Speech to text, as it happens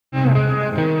Hey,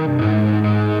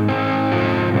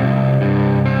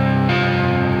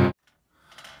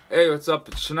 what's up?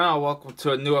 It's Chanel. Welcome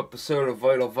to a new episode of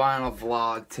Vital Vinyl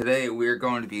Vlog. Today we're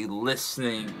going to be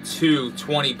listening to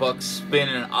 20 Bucks Spin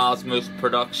and Osmos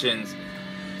Productions,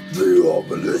 The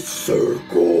Ominous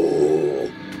Circle.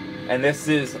 And this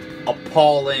is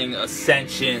Appalling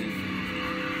Ascension.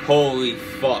 Holy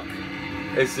fuck.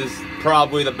 This is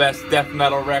probably the best death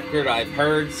metal record I've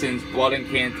heard since Blood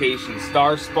Incantation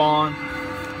Starspawn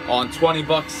on 20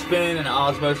 Bucks Spin and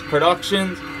Osmos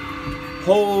Productions.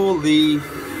 Holy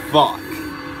fuck.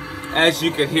 As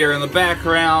you can hear in the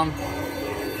background,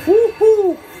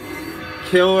 woohoo!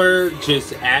 Killer,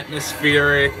 just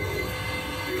atmospheric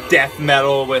death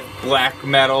metal with black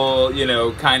metal, you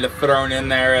know, kind of thrown in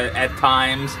there at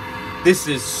times. This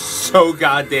is so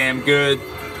goddamn good.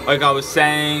 Like I was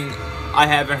saying, I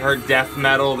haven't heard death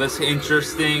metal this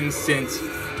interesting since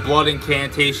Blood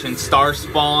Incantation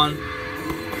Starspawn.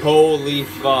 Holy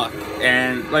fuck.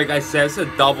 And like I said, it's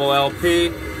a double LP.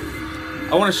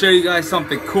 I want to show you guys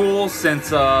something cool since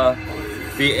the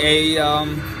A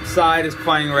side is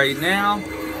playing right now.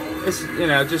 It's, you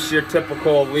know, just your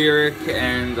typical lyric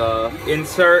and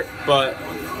insert, but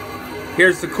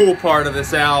here's the cool part of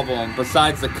this album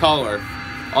besides the color.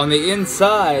 On the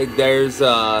inside, there's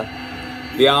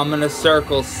the ominous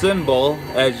circle symbol,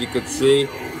 as you can see,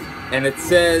 and it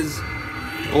says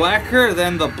blacker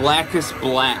than the blackest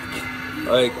black.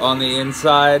 Like on the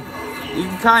inside, you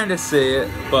can kind of see it,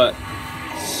 but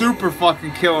super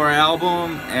fucking killer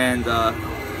album, and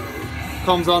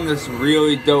comes on this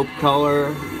really dope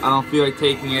color. I don't feel like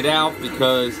taking it out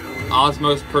because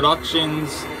Osmos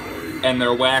Productions and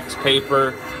their wax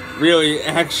paper really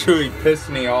actually pissed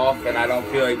me off, and I don't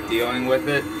feel like dealing with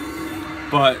it.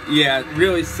 But yeah,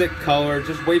 really sick color.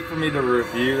 Just wait for me to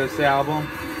review this album.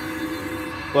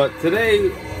 But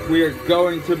today we are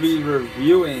going to be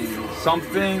reviewing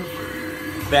something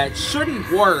that shouldn't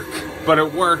work, but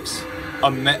it works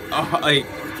like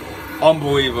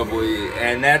unbelievably,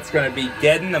 and that's going to be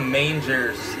Dead In The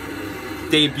Manger's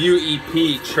debut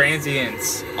EP,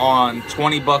 Transience, on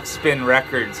 20 Bucks Spin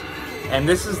Records. And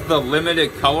this is the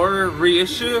limited color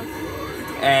reissue,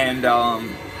 and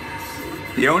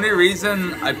the only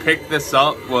reason I picked this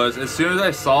up was as soon as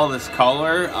I saw this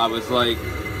color, I was like,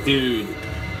 dude,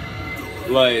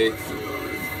 like,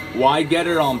 why get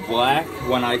it on black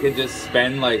when I could just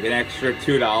spend like an extra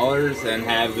 $2 and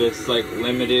have this like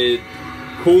limited,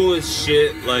 coolest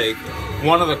shit, like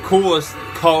one of the coolest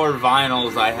color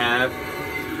vinyls I have.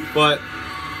 But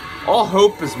all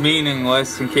hope is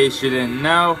meaningless, in case you didn't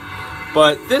know.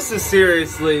 But this is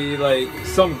seriously like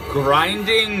some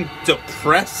grinding,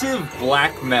 depressive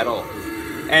black metal.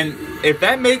 And if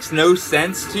that makes no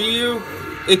sense to you,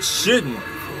 it shouldn't.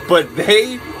 But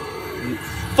they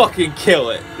fucking kill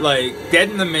it. Like, Dead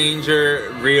In The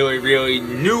Manger really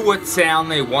knew what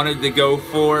sound they wanted to go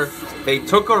for. They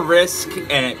took a risk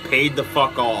and it paid the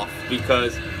fuck off,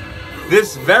 because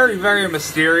this very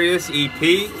mysterious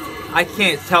EP, I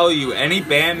can't tell you any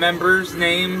band members'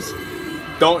 names,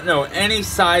 don't know any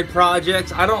side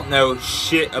projects, I don't know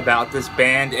shit about this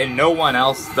band, and no one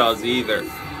else does either.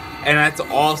 And that's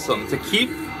awesome. To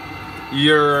keep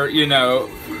your, you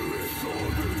know,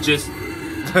 just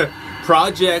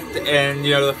project and,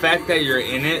 you know, the fact that you're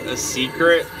in it a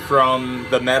secret from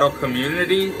the metal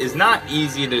community is not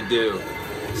easy to do.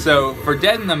 So for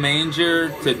Dead In The Manger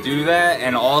to do that,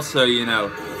 and also, you know,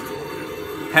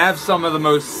 have some of the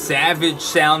most savage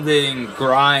sounding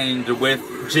grind with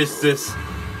just this,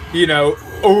 you know,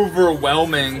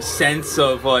 overwhelming sense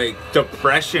of like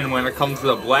depression when it comes to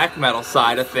the black metal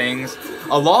side of things,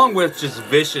 along with just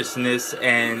viciousness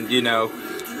and, you know,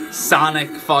 sonic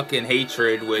fucking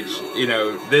hatred, which, you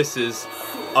know, this is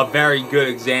a very good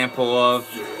example of.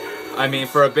 I mean,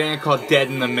 for a band called Dead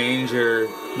In The Manger,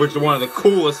 which is one of the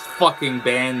coolest fucking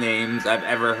band names I've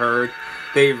ever heard,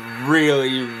 they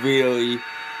really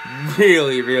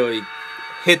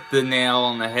hit the nail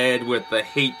on the head with the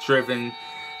hate-driven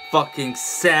fucking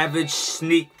savage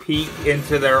sneak peek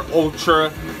into their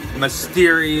ultra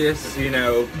mysterious, you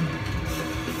know,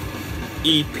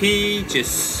 EP,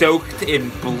 just soaked in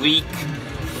bleak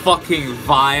fucking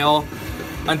vile,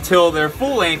 until their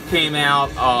full length came out,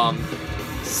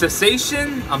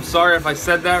 Cessation, I'm sorry if I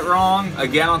said that wrong,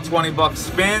 again on 20 Bucks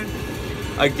Spin.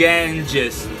 Again,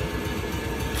 just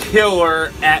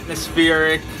killer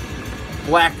atmospheric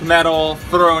black metal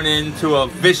thrown into a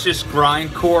vicious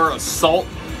grindcore assault,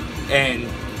 and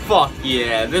fuck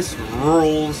yeah, this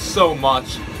rules so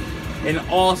much. An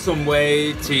awesome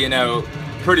way to, you know,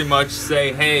 pretty much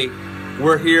say, hey,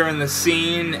 we're here in the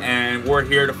scene and we're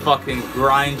here to fucking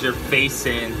grind your face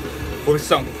in with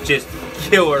some just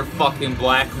killer fucking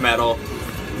black metal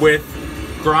with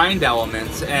grind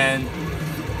elements. And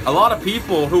a lot of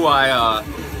people who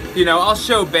you know, I'll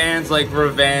show bands like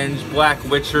Revenge, Black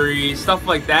Witchery, stuff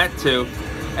like that too,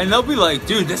 and they'll be like,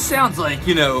 dude, this sounds like,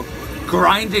 you know,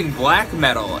 grinding black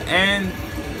metal. And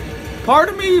part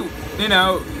of me, you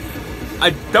know,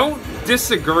 I don't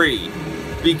disagree,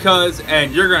 because,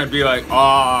 and you're gonna be like, oh,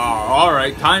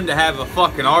 alright, time to have a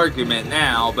fucking argument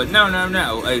now, but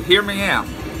no, hear me out.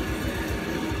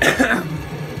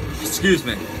 Excuse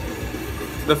me.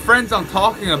 The friends I'm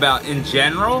talking about in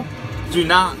general do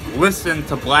not listen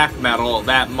to black metal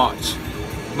that much.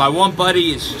 My one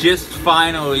buddy is just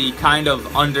finally kind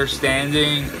of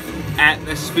understanding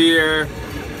atmosphere.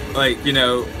 Like, you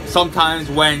know, sometimes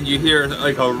when you hear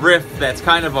like a riff that's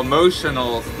kind of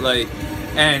emotional, like,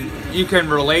 and you can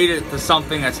relate it to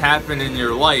something that's happened in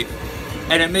your life,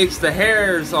 and it makes the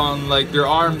hairs on like your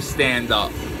arms stand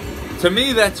up. To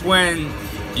me, that's when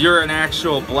you're an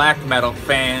actual black metal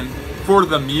fan for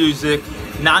the music,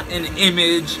 not an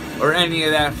image or any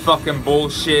of that fucking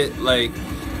bullshit. Like,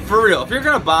 for real, if you're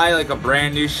gonna buy like a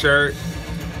brand new shirt,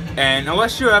 and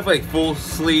unless you have like full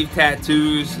sleeve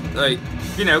tattoos, like,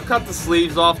 you know, cut the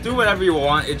sleeves off, do whatever you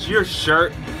want, it's your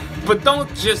shirt. But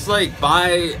don't just like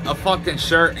buy a fucking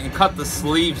shirt and cut the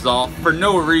sleeves off for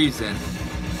no reason.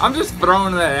 I'm just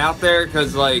throwing that out there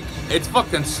because, like, it's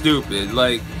fucking stupid.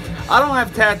 Like, I don't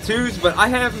have tattoos, but I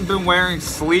haven't been wearing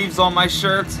sleeves on my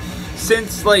shirts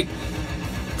since like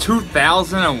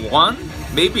 2001,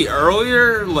 maybe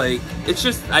earlier. Like, it's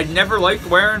just, I never liked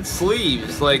wearing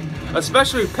sleeves, like,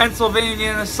 especially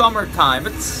Pennsylvania in the summertime.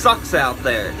 It sucks out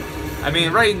there. I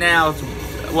mean, right now it's,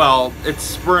 well, it's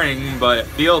spring, but it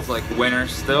feels like winter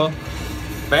still.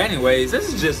 But anyways,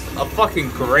 this is just a fucking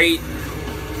great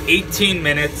 18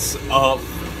 minutes of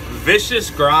vicious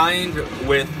grind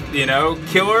with, you know,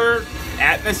 killer,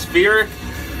 atmospheric,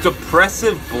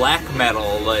 depressive black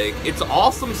metal. Like, it's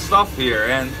awesome stuff here,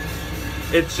 and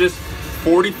it's just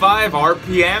 45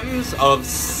 RPMs of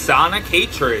sonic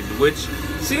hatred, which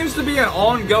seems to be an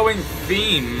ongoing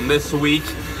theme this week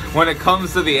when it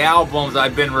comes to the albums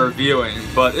I've been reviewing.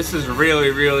 But this is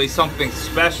really something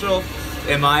special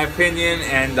in my opinion.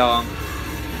 And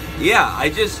yeah, I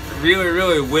just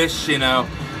really wish, you know,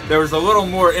 there was a little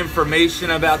more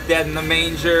information about Dead in the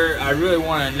Manger. I really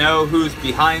want to know who's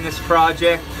behind this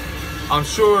project. I'm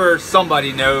sure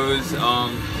somebody knows.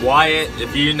 Wyatt,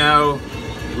 if you know,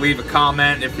 leave a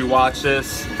comment if you watch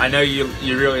this. I know you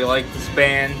really like this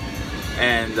band,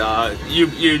 and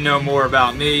you know more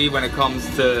about me when it comes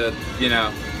to, you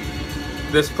know,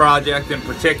 this project in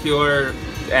particular,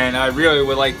 and I really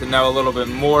would like to know a little bit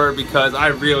more, because I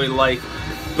really like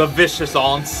the vicious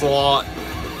onslaught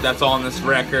that's on this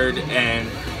record, and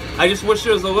I just wish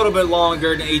it was a little bit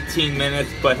longer than 18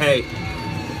 minutes, but hey,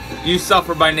 You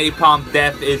Suffer by Napalm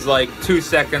Death is like 2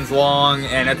 seconds long,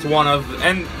 and it's one of,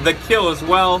 and The Kill as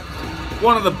well,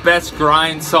 one of the best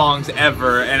grind songs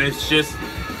ever, and it's just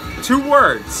 2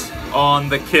 words on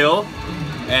The Kill,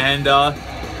 and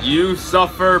you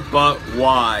suffer, but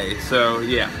why? So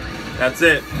yeah, that's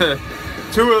it.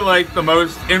 2 of like the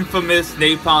most infamous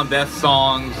Napalm Death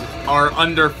songs are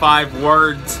under 5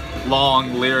 words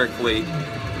long lyrically,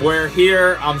 where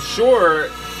here, I'm sure,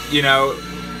 you know,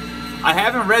 I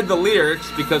haven't read the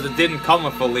lyrics because it didn't come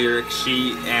with a lyric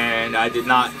sheet and I did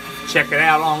not check it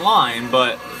out online,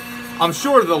 but I'm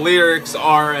sure the lyrics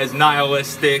are as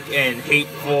nihilistic and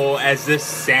hateful as this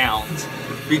sounds,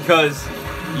 because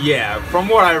yeah, from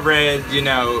what I read, you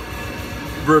know,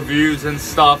 reviews and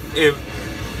stuff,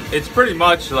 it's pretty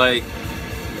much like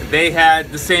they had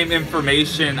the same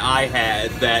information I had,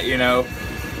 that, you know,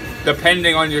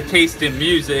 depending on your taste in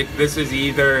music, this is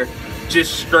either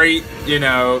just straight, you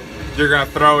know, you're gonna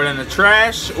throw it in the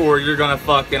trash, or you're gonna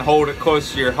fucking hold it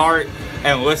close to your heart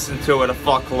and listen to it a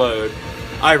fuckload.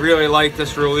 I really like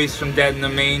this release from Dead in the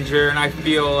Manger, and I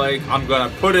feel like I'm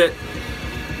gonna put it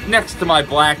next to my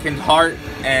blackened heart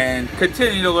and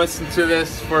continue to listen to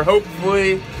this for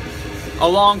hopefully a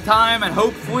long time, and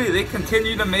hopefully they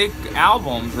continue to make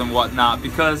albums and whatnot,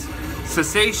 because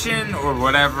Cessation or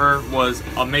whatever was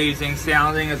amazing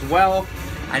sounding as well.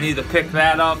 I need to pick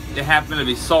that up. It happened to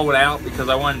be sold out because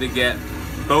I wanted to get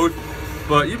both.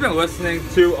 But you've been listening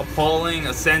to Appalling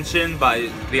Ascension by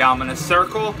The Ominous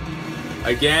Circle.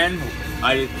 Again,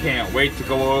 I can't wait to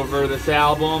go over this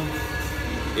album.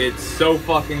 It's so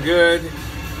fucking good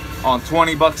on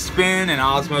 20 Bucks Spin and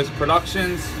Osmos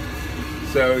Productions.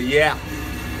 So yeah,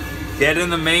 Dead in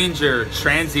the Manger,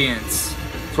 Transience,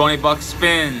 20 Bucks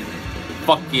Spin.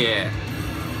 Fuck yeah.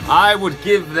 I would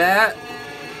give that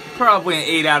probably an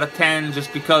 8 out of 10,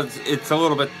 just because it's a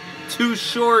little bit too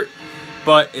short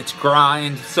but it's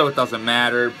grind, so it doesn't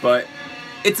matter, but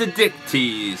it's a dick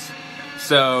tease.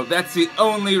 So that's the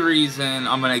only reason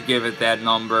I'm going to give it that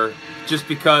number, just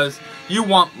because you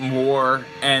want more,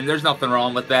 and there's nothing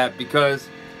wrong with that, because,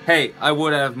 hey, I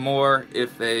would have more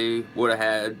if they would have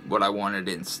had what I wanted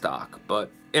in stock,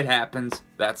 but it happens,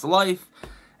 that's life.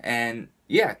 And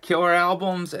yeah, killer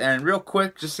albums. And real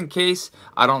quick, just in case,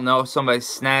 I don't know if somebody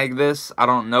snagged this, I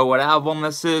don't know what album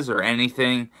this is or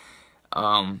anything,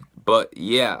 but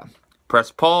yeah,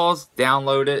 press pause,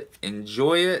 download it,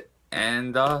 enjoy it,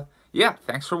 and yeah,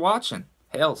 thanks for watching.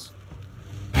 Hails.